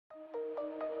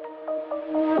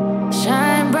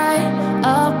Shine bright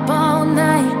up all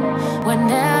night, we're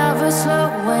never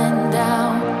slowing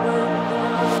down.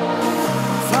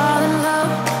 Fall in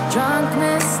love, drunk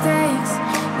mistakes,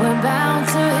 we're bound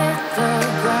to hit the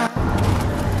ground.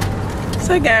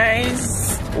 So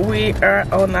guys, we are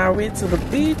on our way to the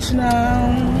beach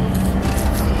now.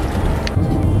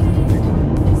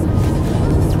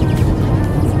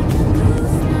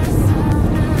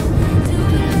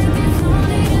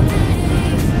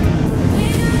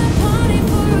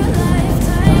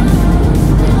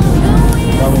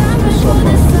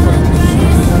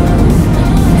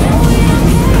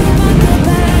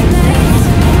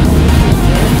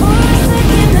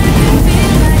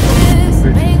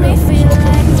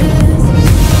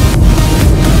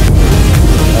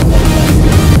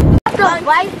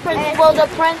 Well, the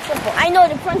principal. I know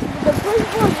the principal. The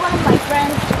principal is one of my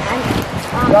friends.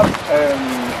 And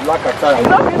black attire. I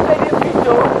love you saying this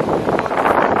video.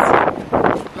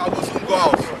 Now go soon go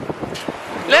out.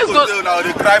 Let's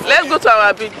go to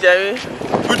our beach, Jerry.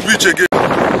 Which beach again?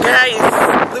 Guys,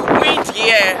 the wind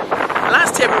here.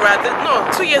 Last year we were at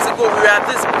 2 years ago we were at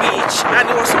this beach and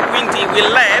it was so windy. We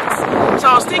left, so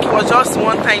I was thinking it was just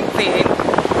one time thing.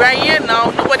 We are here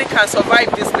now. Nobody can survive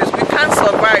this place. We can't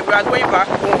survive. We are going back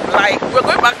home. Like we're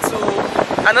going back to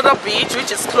another beach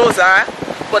which is closer,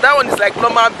 but that one is like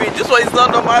normal beach. This one is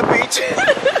not normal beach.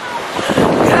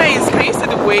 Guys, can you see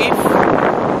the wave?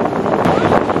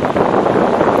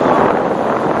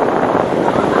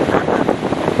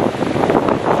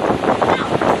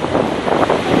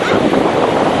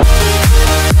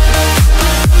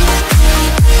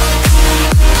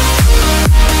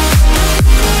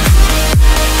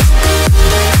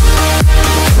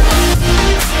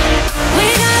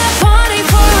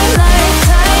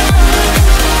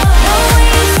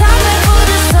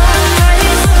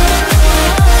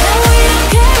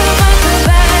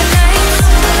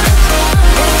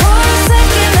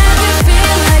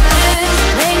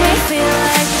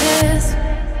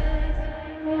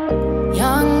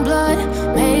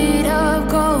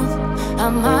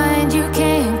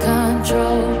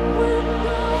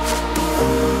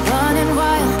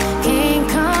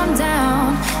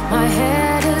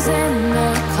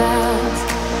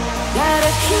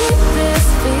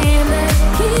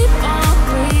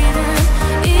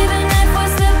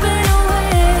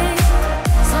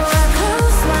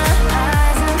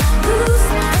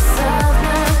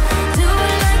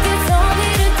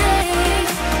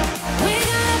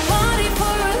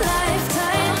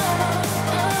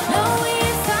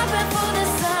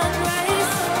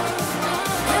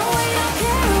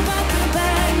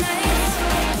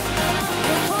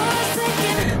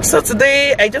 So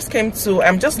today I just came to,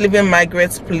 I'm just leaving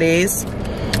Margaret's place.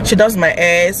 She does my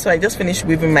hair, so I just finished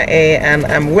weaving my hair and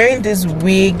I'm wearing this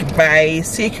wig by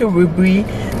Seiko Ruby,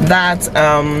 that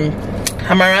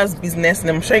Amara's business, and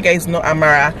I'm sure you guys know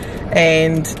Amara,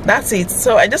 and that's it.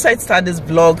 So I just decided to start this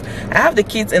vlog. I have the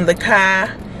kids in the car,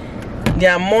 they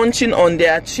are munching on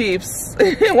their chips.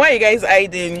 Why are you guys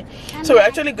hiding? So we're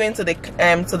actually going to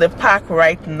the park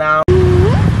right now.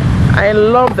 I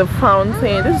love the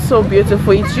fountain. This is so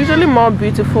beautiful. It's usually more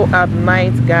beautiful at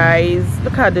night, guys.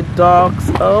 Look at the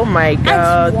dogs. Oh my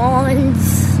god.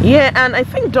 Yeah, and I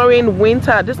think during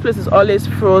winter this place is always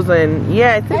frozen.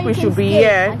 Yeah, I think we should be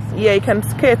here. Yeah, you can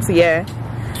skate. Yeah,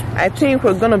 I think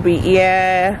we're gonna be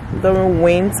here during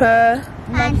winter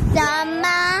and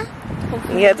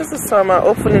summer. Yeah, this is summer.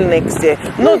 Hopefully next year.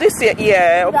 No, this year.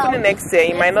 Yeah, hopefully next year.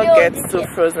 You might not get too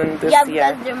frozen this year.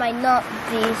 Yeah, because there might not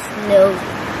be snow.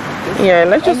 Yeah,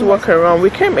 let's just walk around.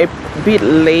 We came a bit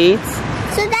late.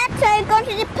 So that's why we're going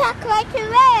to the park right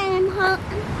away.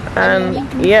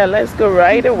 And yeah, let's go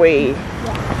right away.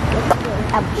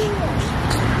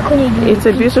 It's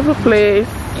a beautiful place.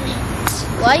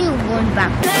 Why are you going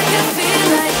back? Make me feel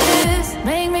like this.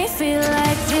 Make me feel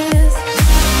like this.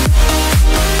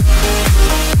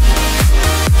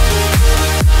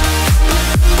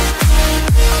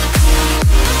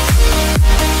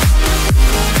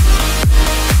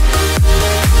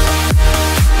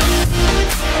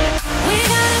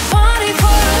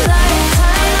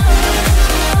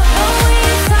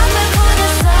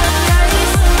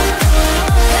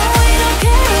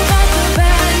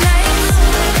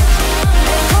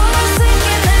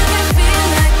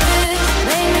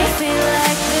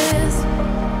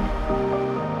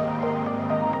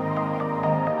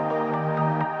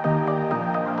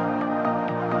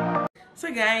 So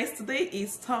guys, today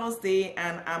is Thursday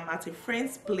and I'm at a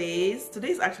friend's place. Today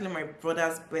is actually my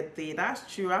brother's birthday. That's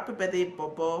true. Happy birthday,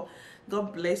 Bobo.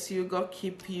 God bless you. God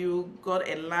keep you. God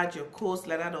enlarge your coast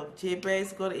like that of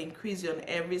Jabez. God increase you on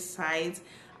every side.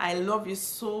 I love you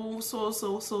so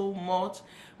much.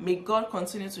 May God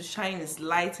continue to shine his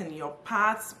light in your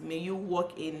paths. May you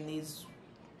walk in his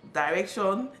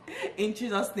direction in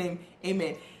Jesus' name,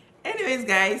 amen. Anyways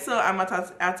guys, so I'm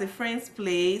at a friend's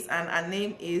place, and her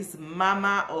name is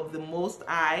Mama of the Most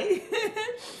High.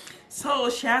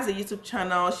 So she has a YouTube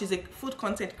channel. She's a food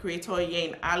content creator here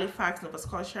in Halifax, Nova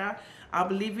Scotia. I'll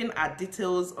be leaving her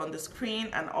details on the screen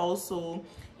and also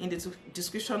in the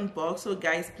description box. So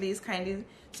guys, please kindly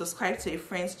subscribe to a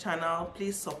friend's channel.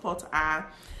 Please support her.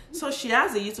 So she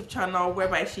has a YouTube channel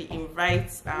whereby she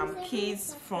invites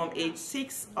kids from age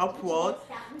 6 upward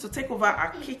to take over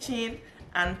her kitchen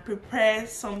and prepare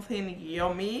something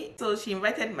yummy. So she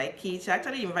invited my kids. She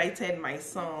actually invited my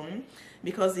son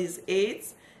because he's 8,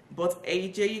 but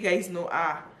AJ, you guys know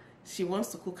her, she wants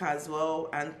to cook as well,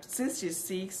 and since she's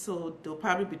 6, so they'll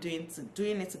probably be doing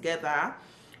it together,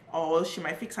 or she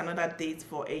might fix another date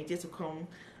for AJ to come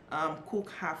cook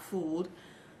her food.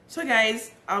 So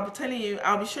guys, I'll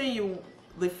be showing you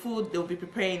the food they'll be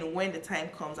preparing when the time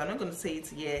comes. I'm not going to say it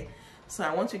here, so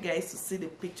I want you guys to see the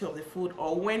picture of the food,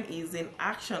 or when he's in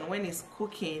action, when he's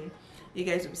cooking, you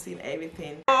guys will be seeing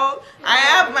everything. Oh, I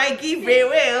have my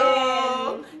giveaway.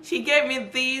 Oh, she gave me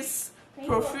this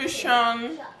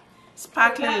Profusion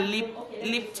sparkling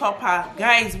lip topper.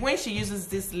 Guys, when she uses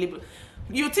this lip,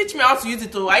 you teach me how to use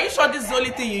it. Oh, are you sure this is the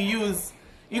only thing you use?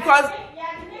 Because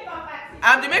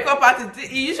I'm the makeup artist.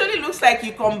 It usually looks like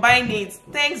you combine it.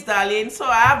 Thanks, darling. So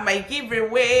I have my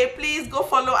giveaway. Please go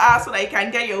follow us so that you can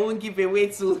get your own giveaway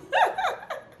too.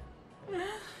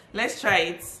 Let's try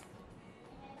it.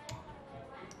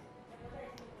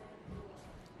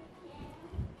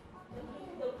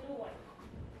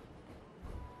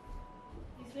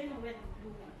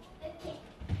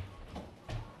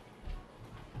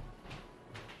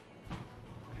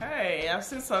 Hey, I've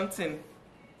seen something.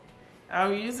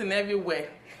 I'm using everywhere.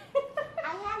 I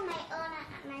have my own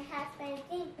at my house, but I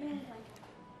didn't bring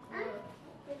one.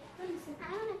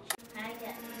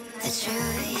 The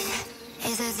truth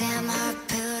is a damn hard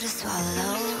pill to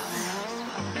swallow.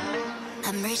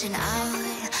 I'm reaching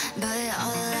out, but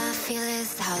all I feel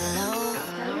is hollow.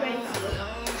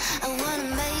 I wanna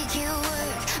make you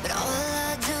work, but all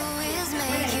I do is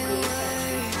make you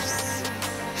worse.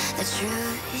 The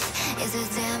truth is a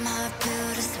damn hard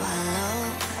pill to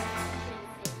swallow.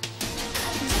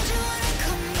 Don't you wanna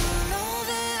come on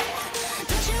over?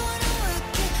 Don't you wanna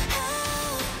work it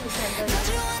out? Don't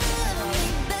you wanna love me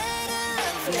better,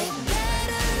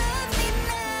 love me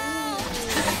now?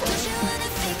 Don't you wanna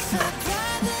fix our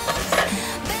problems?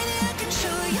 Baby, I can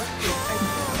show you how.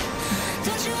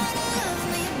 Don't you wanna love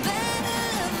me better,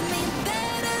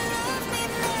 love me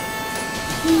now?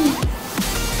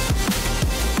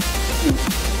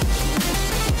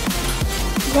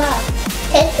 Wow,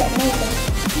 it's amazing.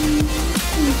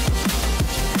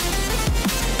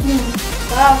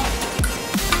 Wow,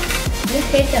 this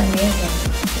tastes amazing.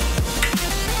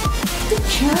 Good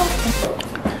job.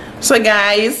 So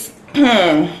guys,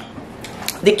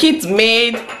 the kids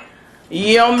made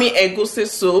yummy egusi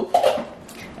soup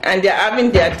and they're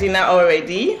having their dinner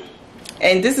already.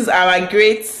 And this is our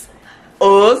great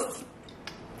host,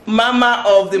 Mama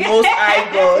of the Most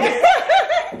High God.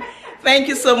 Thank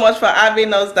you so much for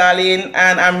having us, darling.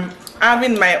 And I'm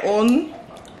having my own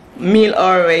meal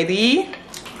already.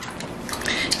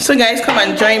 So guys, come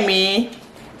and join me.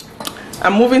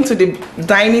 I'm moving to the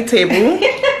dining table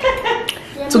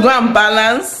to go and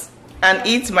balance and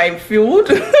eat my food.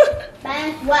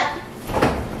 Balance what?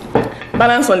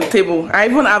 Balance on the table. I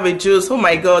even have a juice. Oh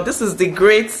my god, this is the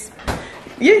great,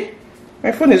 yeah,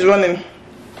 my phone is running.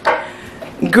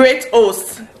 Great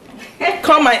host,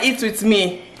 come and eat with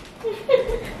me.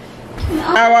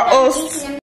 Our host.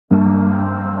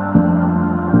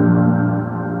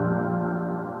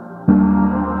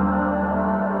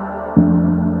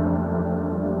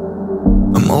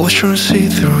 I'm always trying to see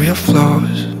through your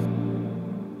flaws,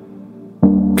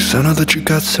 'cause I know that you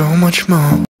got so much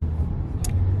more.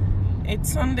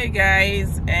 It's Sunday,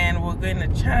 guys, and we're going to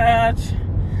church.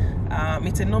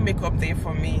 It's a no makeup day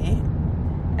for me.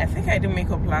 I think I did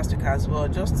makeup last week as well,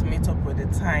 just to meet up with the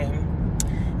time.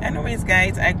 Anyways,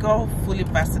 guys, I got fully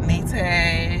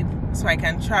vaccinated, so I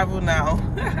can travel now.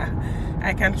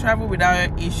 I can travel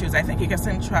without issues. I think you can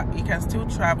still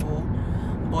travel,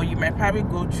 but you might probably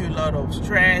go through a lot of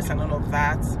stress and all of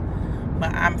that.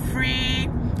 But I'm free.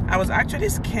 I was actually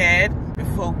scared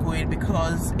before going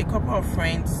because a couple of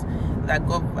friends that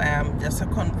got their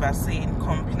second vaccine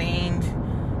complained.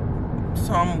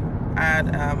 Some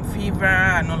had fever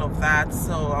and all of that,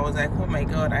 so I was like, oh my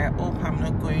god, I hope I'm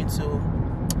not going to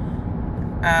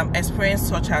experience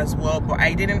such as well. But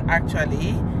I didn't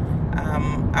actually.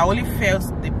 I only felt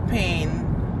the pain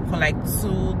for like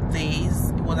 2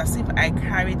 days. It was as if I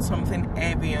carried something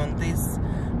heavy on this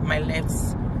my left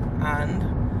hand,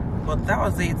 but that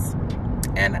was it,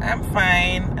 and I'm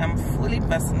fine. I'm fully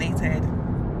vaccinated.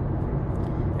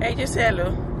 Hey, just say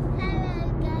hello. Hello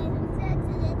guys, I'm so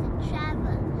excited to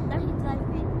travel.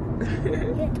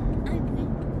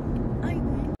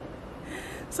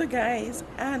 So guys,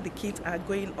 and the kids are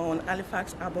going on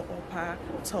Halifax Harbour Upper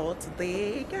tour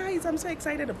today. Guys, I'm so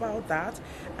excited about that,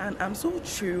 and I'm so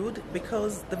thrilled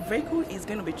because the vehicle is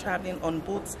going to be traveling on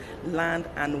both land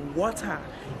and water.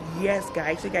 Yes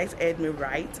guys, you guys heard me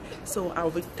right. So I'll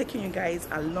be taking you guys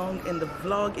along in the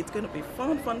vlog. It's going to be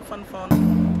fun.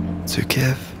 To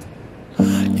give.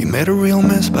 You made a real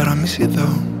mess, but I miss you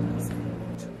though.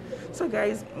 So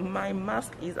guys, my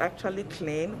mask is actually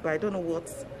clean, but I don't know what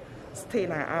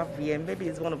stain I have here. Maybe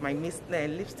it's one of my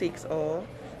lipsticks or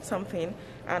something,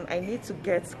 and I need to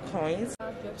get coins.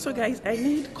 So guys, I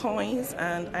need coins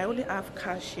and I only have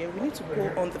cash here. We need to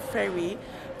go on the ferry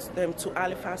to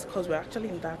Halifax because we're actually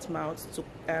in that mouth to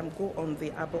go on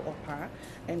the Harbour Upper,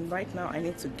 and right now I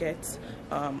need to get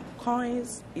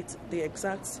coins. It's the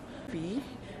exact fee,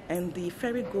 and the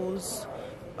ferry goes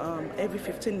every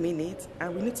 15 minutes,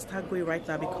 and we need to start going right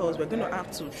now because we're going to have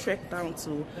to trek down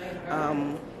to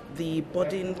the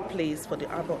boarding place for the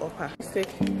Harbour Upper. I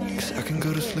can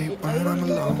go to sleep when I'm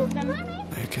alone.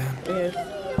 I can. Yes.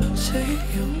 Say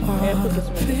you want to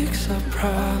fix our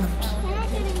problems.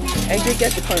 I did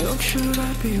get the coins. Should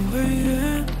I be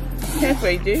waiting? Yes,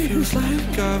 I did. Feels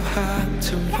like I've had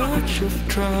too much of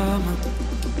drama,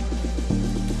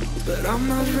 but I'm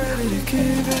not ready to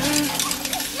give in.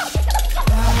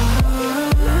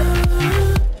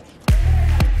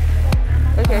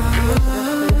 Okay. Okay,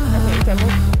 you can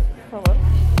move forward.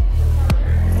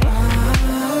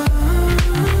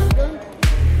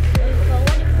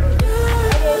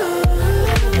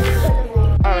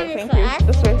 Alright, thank you.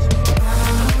 This way.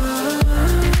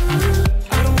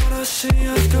 I don't wanna see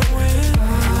us going.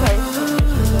 Okay.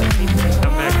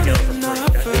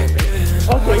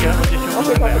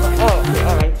 Okay,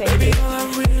 alright, thank you.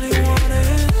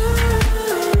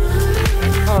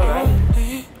 Alright.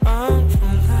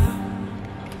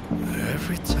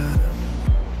 Every time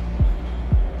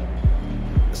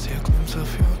I see a glimpse of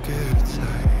your good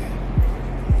side,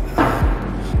 I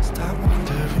stop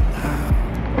wondering how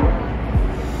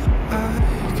I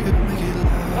could make it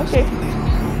last Okay. a little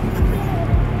longer.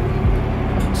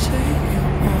 Say you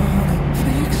wanna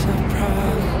fix our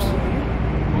problems.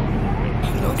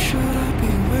 Look, should I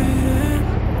be waiting?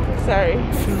 Sorry.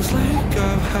 Feels like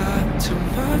I've had too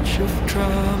much of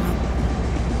drama,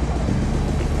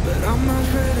 but I'm not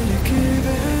ready to give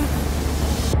in.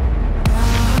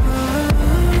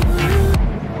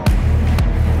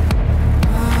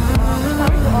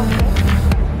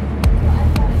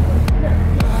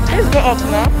 Let's go up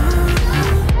now.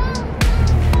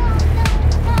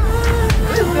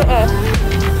 Let's go up.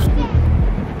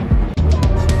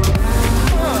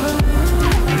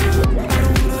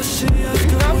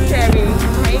 It's not scary.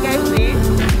 Can you guys see?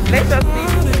 Let's just see.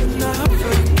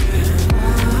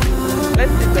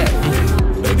 Let's sit there.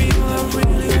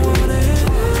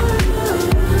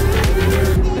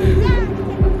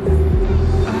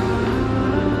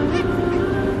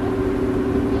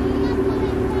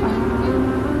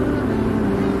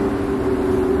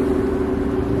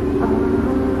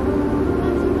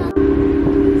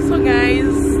 So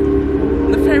guys,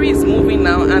 the ferry is moving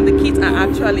now and the kids are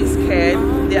actually scared.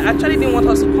 They actually didn't want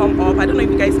us to come up. I don't know if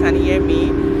you guys can hear me.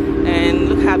 And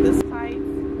look at this side.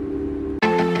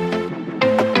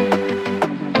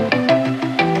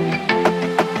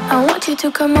 I want you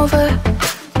to come over.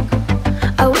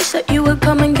 I wish that you would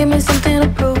come and give me something to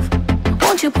prove.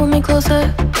 Won't you pull me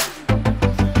closer?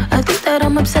 I think that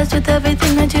I'm obsessed with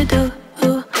everything that you do.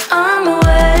 I'm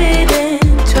waiting,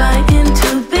 trying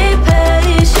to be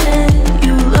patient.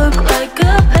 You look like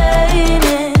a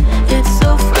painting. It's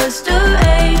so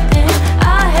frustrating.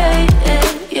 I hate it,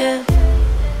 yeah.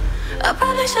 I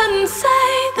probably shouldn't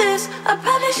say this. I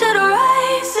probably should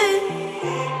erase it.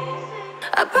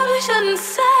 I probably shouldn't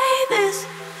say this.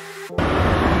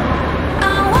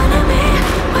 I wanna be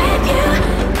with you.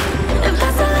 If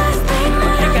that's the last thing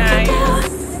that I can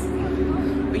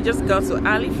do. We just got to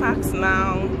Halifax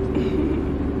now.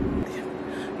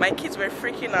 My kids were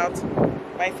freaking out,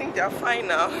 but I think they're fine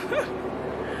now.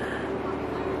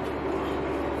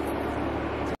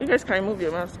 You guys can remove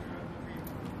your mask.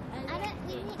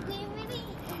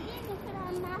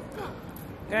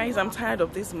 Guys, I'm tired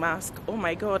of this mask. Oh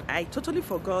my god, I totally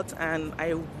forgot and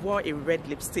I wore a red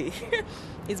lipstick.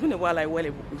 It's been a while I wear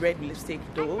a red lipstick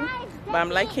though, but I'm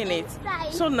liking it.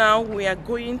 So now we are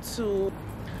going to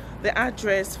the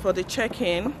address for the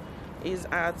check-in is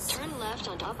at turn left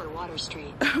on Upper Water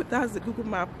Street. That's the Google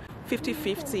map,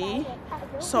 5050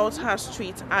 Salthurst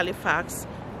Street, Halifax.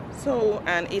 So,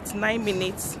 and it's 9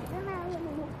 minutes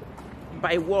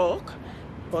by walk,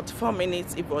 but 4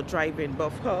 minutes if we're driving. But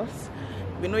of course,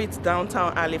 we know it's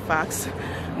downtown Halifax.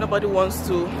 Nobody wants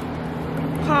to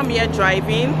come here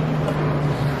driving.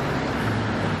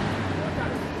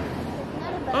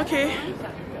 Okay.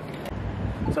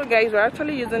 So guys, we're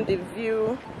actually using the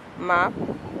view map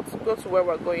to go to where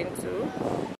we're going to.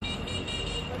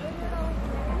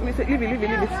 Leave it.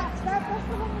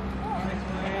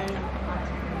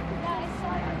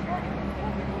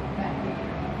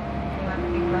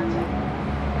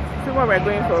 See what we're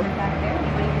going for.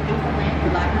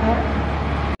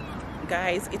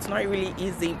 Guys, it's not really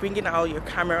easy bringing out your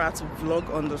camera to vlog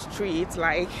on the streets.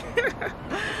 Like,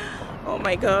 oh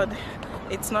my god,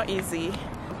 it's not easy.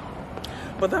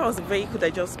 But that was a vehicle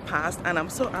that just passed, and I'm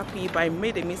so happy. But I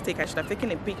made a mistake. I should have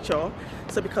taken a picture.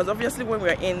 So because obviously when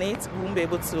we're in it, we won't be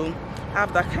able to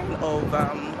have that kind of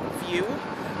view.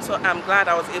 So I'm glad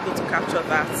I was able to capture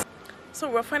that. So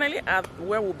we're finally at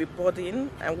where we'll be boarding,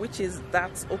 and which is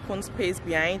that open space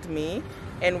behind me,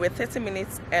 and we're 30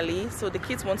 minutes early. So the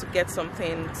kids want to get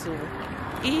something to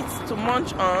eat, to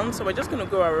munch on. So we're just going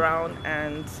to go around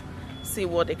and see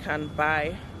what they can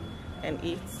buy and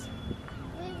eat.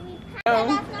 One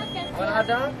hot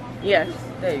dog? Yes.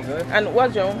 There you go. And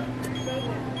what's your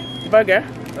burger?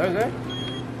 Burger?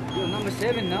 You're number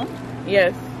 7 now?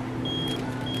 Yes.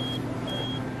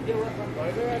 You want some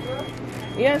burger as well?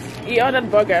 Yes, he ordered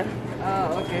burger.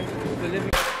 Oh, okay.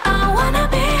 I wanna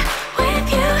be with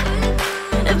you.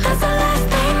 If that's the last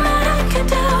thing that I can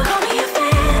do, call me a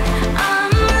fan.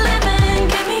 I'm living,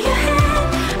 give me your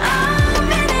hand. I'm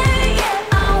in it,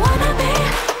 yeah. I wanna be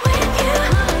with you.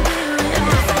 If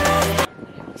that's the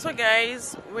last. So guys,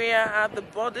 we are at the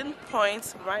boarding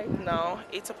point right now.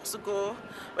 It's supposed to go,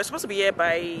 we're supposed to be here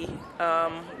by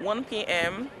 1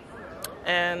 p.m.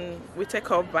 and we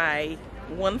take off by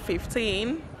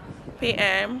 1:15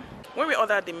 p.m. When we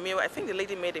ordered the meal, I think the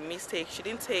lady made a mistake. She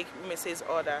didn't take Mrs.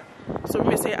 order. So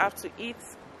Mrs. have to eat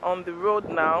on the road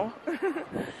now.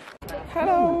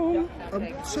 Hello.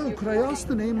 So could I ask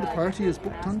the name the party is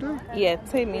booked under? Yeah,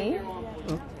 Temi.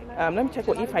 Let me check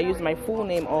if I use my full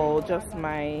name or just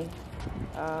my...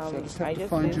 So I just have to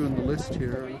find you on the list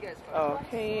here.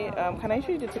 Okay, can I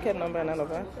show you the ticket number and all of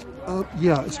that?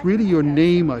 Yeah, it's really your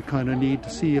name I kind of need to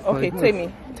see if okay,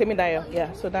 Temidayo.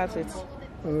 Yeah, so that's it.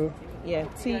 Yeah,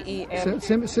 T-E-M. No,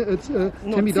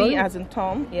 Temidayo? T as in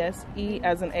Tom, yes. E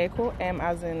as in Echo, M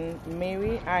as in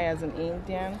Mary, I as in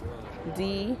Indian,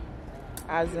 D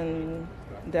as in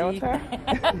Delta.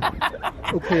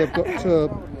 Okay, I've got...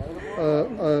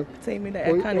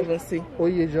 Temidayo, I can't even see.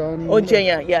 Ojieyan.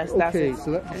 Ojieyan, yes, that's okay, it.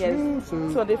 So that's yes.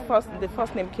 so the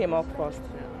first name came up first.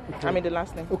 Okay. I mean the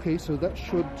last name. Okay, so that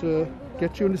should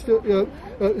get you. And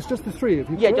it's just the three of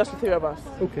you. Yeah, correct? just the three of us.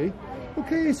 Okay,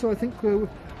 okay. So I think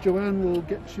Joanne will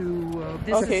get you.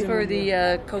 This is for the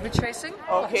COVID tracing.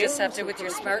 Okay. You just have to with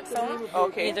your smartphone.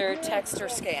 Okay. Either text or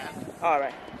scan. All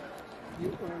right.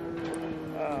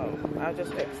 I'll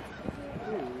just text.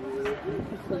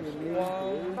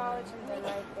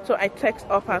 So I text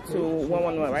offer to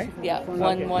 111, right? Yeah,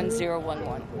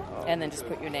 11011, and then just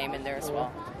put your name in there as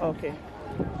well. Okay.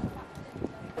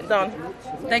 Done.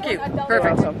 Thank you.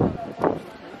 Perfect. You're welcome.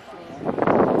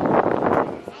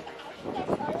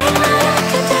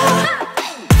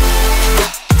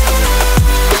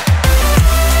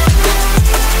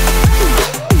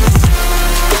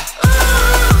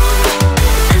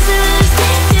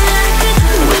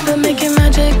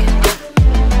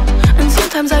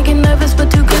 Sometimes I get nervous, but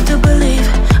too good to believe.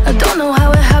 I don't know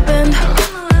how it happened,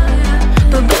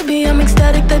 but baby, I'm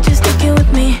ecstatic that you're sticking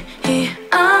with me.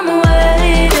 I'm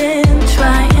waiting,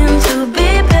 trying to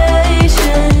be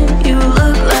patient. You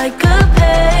look like a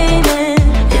painting.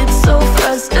 It's so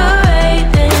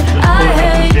frustrating. I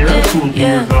hate it.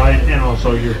 Yeah. And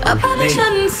also your I probably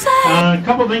shouldn't say. A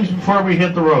couple things before we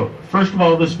hit the road. First of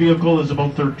all, this vehicle is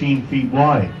about 13 feet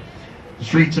wide. The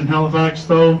streets in Halifax,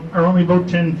 though, are only about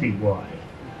 10 feet wide.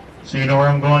 So you know where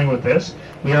I'm going with this.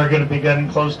 We are going to be getting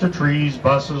close to trees,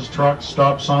 buses, trucks,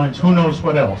 stop signs, who knows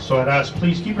what else. So I'd ask,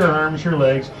 please keep your arms, your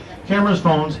legs, cameras,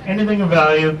 phones, anything of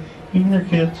value, even your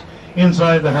kids,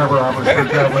 inside the harbour office for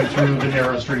traveling through the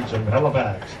narrow streets of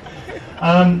Halifax.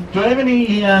 Do I have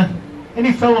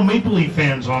any fellow Maple Leaf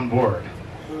fans on board?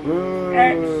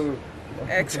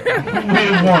 X. We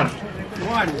have one.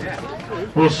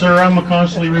 Well, sir, I'm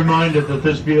constantly reminded that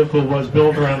this vehicle was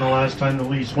built around the last time the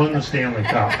Leafs won the Stanley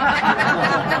Cup.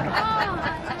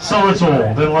 So it's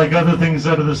old, and like other things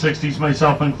out of the 60s,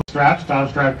 myself included. Top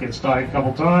strap gets tied a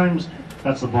couple times.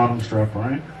 That's the bottom strap,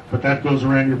 right? But that goes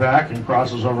around your back and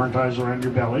crosses over and ties around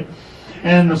your belly.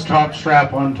 And the top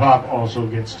strap on top also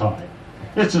gets tied.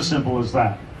 It's as simple as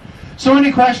that. So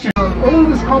any questions?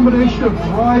 Oldest combination of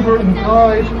driver and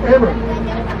guide ever.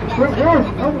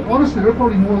 Honestly, we're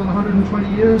probably more than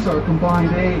 120 years our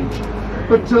combined age.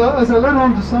 But as I let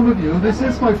on to some of you, this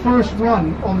is my first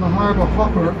run on the Harbour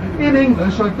Hopper in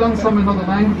English. I've done some in other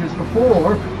languages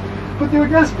before, but they were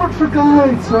desperate for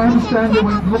guides. So I understand they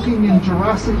went looking in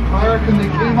Jurassic Park and they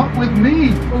came up with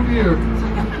me. Oh dear.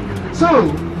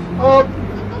 So,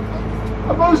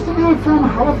 are most of you from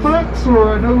Halifax?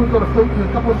 Or I know we've got a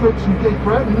couple of folks from Cape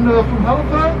Breton from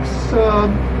Halifax.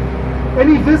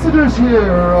 Any visitors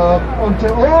here? Oh,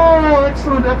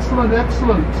 excellent, excellent,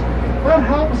 excellent. That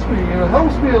helps me. It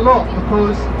helps me a lot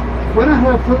because when I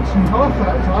have folks from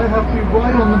Halifax, I have to be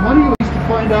right on the money to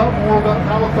find out more about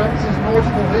Halifax's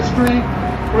nautical history,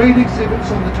 great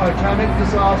exhibits on the Titanic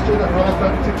disaster, the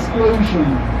Halifax explosion.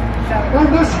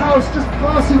 And this house just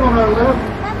passing on our left,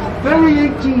 very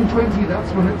 1820,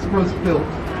 that's when it was built.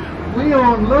 We are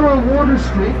on Lower Water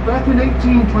Street. Back in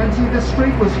 1820, this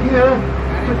street was here.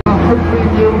 Hopefully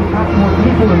we'll have more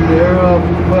people in there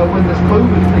when this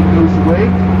COVID thing goes away.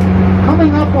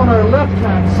 Coming up on our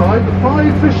left-hand side, the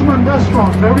Five Fishermen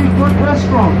Restaurant, very good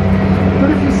restaurant.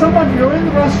 But if you're in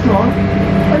the restaurant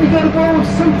and you get a bowl of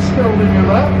soup spilled in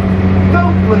your lap,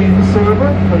 don't blame the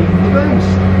server, blame the ghost.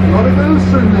 A lot of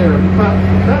ghosts in there. In fact,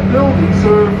 that building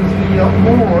served as the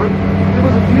morgue. It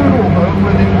was a funeral home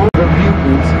where they were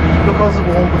mutants because of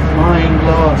all the flying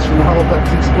glass from the Halifax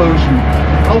explosion.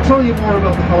 I'll tell you more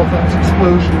about the Halifax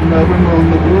explosion when we're on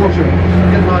the water,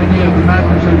 get an idea of the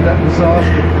magnitude of that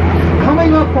disaster.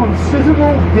 Coming up on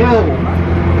Citadel Hill,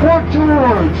 Port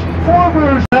George,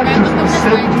 former actors of the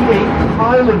 78th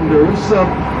Highlanders.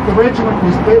 The regiment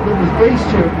that was based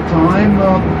here at the time.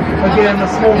 Again, a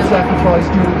small sacrifice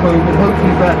due to COVID,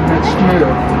 hopefully back next year.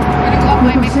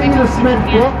 You can see the cement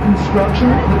block construction.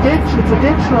 The ditch, it's a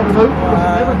ditch, not a moat, because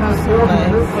it never has water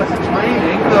in it unless it's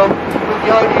raining. With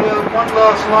the idea of one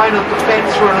last line of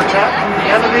defence for an attack from the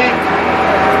enemy,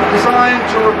 designed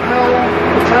to repel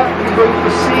attack from both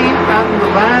the sea and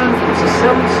the land. It's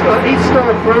a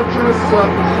 8-star purchase.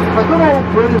 A good old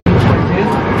British in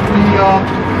the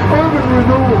urban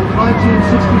renewal of the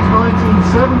 1960s,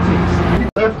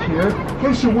 1970s. Left here, in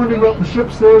case you're wondering about the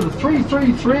ships there, the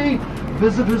 333.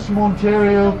 Visitors from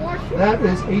Ontario, that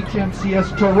is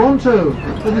HMCS Toronto.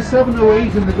 And the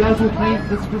 708 in the Dazzle Paint,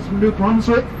 visitors from New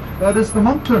Brunswick, that is the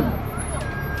Moncton.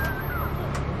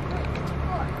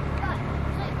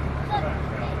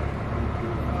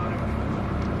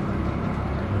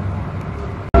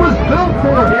 It was built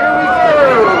for, here we go!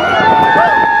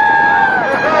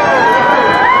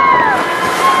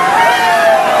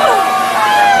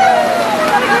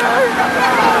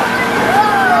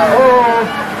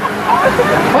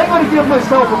 I'm going to give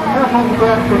myself a pat on the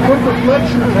back for good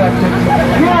reflection tactics.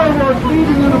 Here I was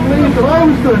leading in a belief that I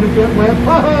was going to get wet.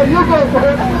 Haha, you got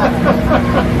wet!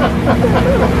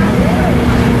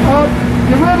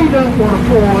 You really don't want to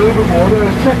fall overboard. I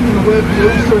was checking the web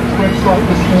search website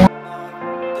this morning.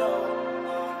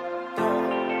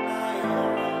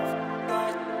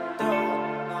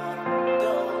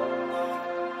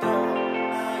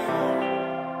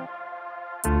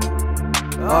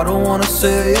 I don't wanna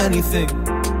say anything,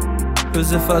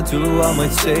 cause if I do I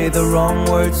might say the wrong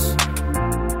words.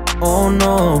 Oh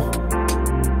no.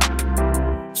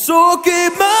 So I'll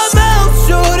keep my mouth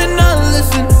shut and not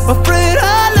listen. Afraid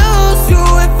I'd lose you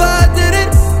if I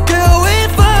didn't. Till we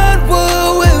find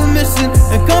what we're missing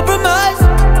and compromise.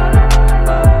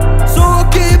 So I'll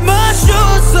keep my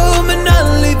shoes on and not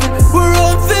leaving. We're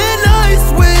on thin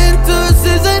ice, winter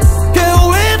season. Can't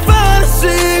we find a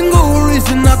single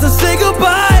reason not to say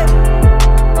goodbye?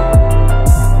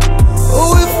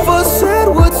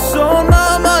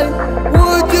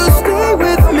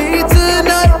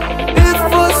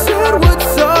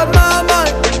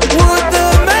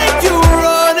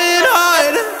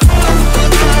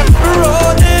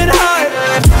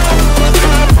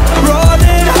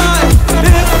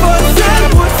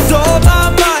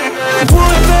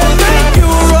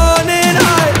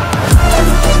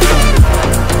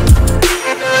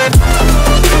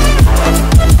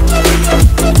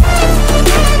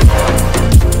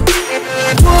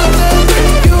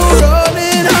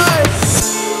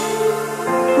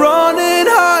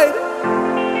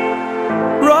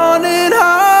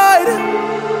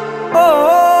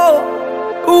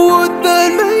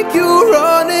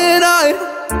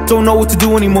 don't know what to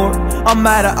do anymore. I'm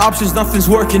out of options, nothing's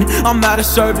working. I'm out of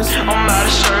service.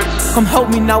 Come help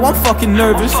me now, I'm fucking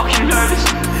nervous.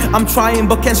 I'm trying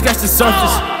but can't scratch the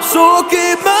surface. So I'll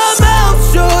keep my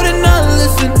mouth shut and not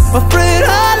listen. Afraid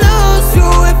I'll lose you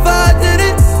if I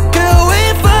didn't. Can we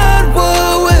find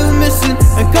what we're missing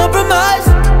and compromise?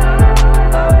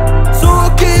 So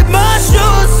I'll keep my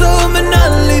shoes on and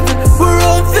not leaving. We're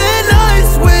on thin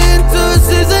ice, winter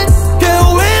season. Can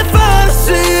we find a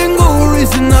single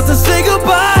reason not to say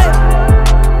goodbye?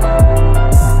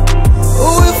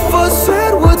 Oh, if I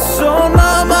said what's on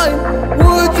my mind,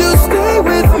 would you stay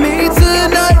with me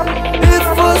tonight? If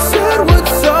I said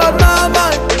what's on my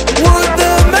mind, would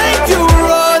that make you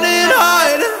run and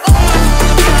hide?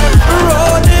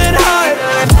 Run and hide.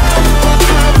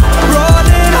 Run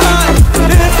and hide.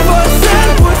 If I said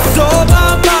what's on my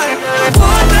mind,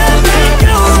 would that make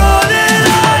you run and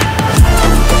hide?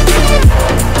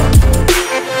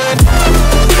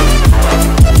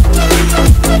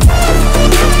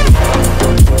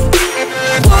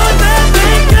 Would that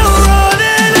make you run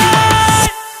and hide?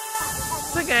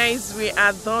 So guys, we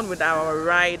are done with our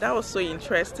ride. That was so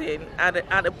interesting.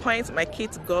 At a point my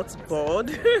kids got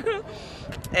bored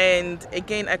and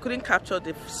again I couldn't capture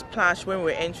the splash when we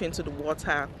were entering into the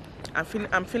water.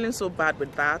 I'm feeling so bad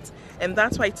with that, and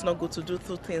that's why it's not good to do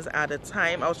two things at a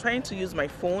time. I was trying to use my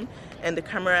phone and the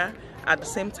camera at the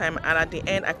same time, and at the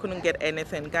end I couldn't get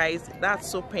anything. Guys, that's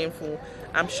so painful.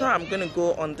 I'm sure I'm gonna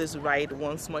go on this ride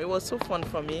once more. It was so fun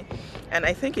for me, and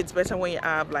I think it's better when you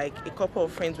have like a couple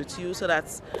of friends with you so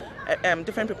that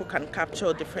different people can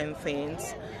capture different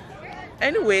things.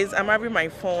 Anyways, I'm having my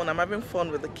phone, I'm having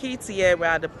fun with the kids here. We're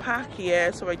at the park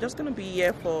here, so we're just gonna be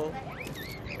here for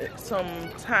some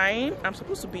time. I'm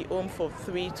supposed to be home for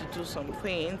 3 to do some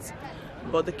things,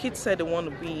 but the kids said they want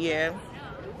to be here.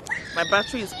 My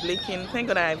battery is blinking. Thank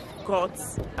God I've got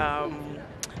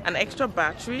an extra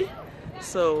battery,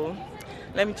 so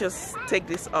let me just take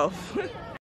this off.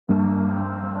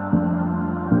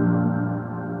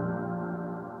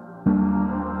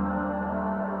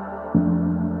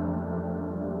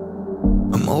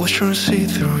 I'm always trying to see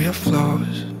through your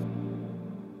flaws,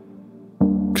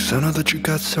 'cause I know that you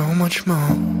got so much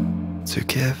more to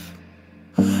give.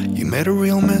 You made a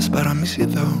real mess, but I miss you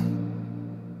though,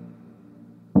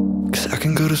 'cause I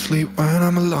can go to sleep when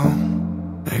I'm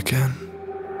alone again.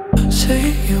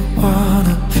 Say you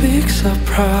wanna fix our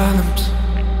problems.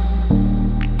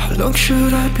 How long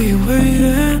should I be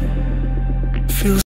waiting? Feels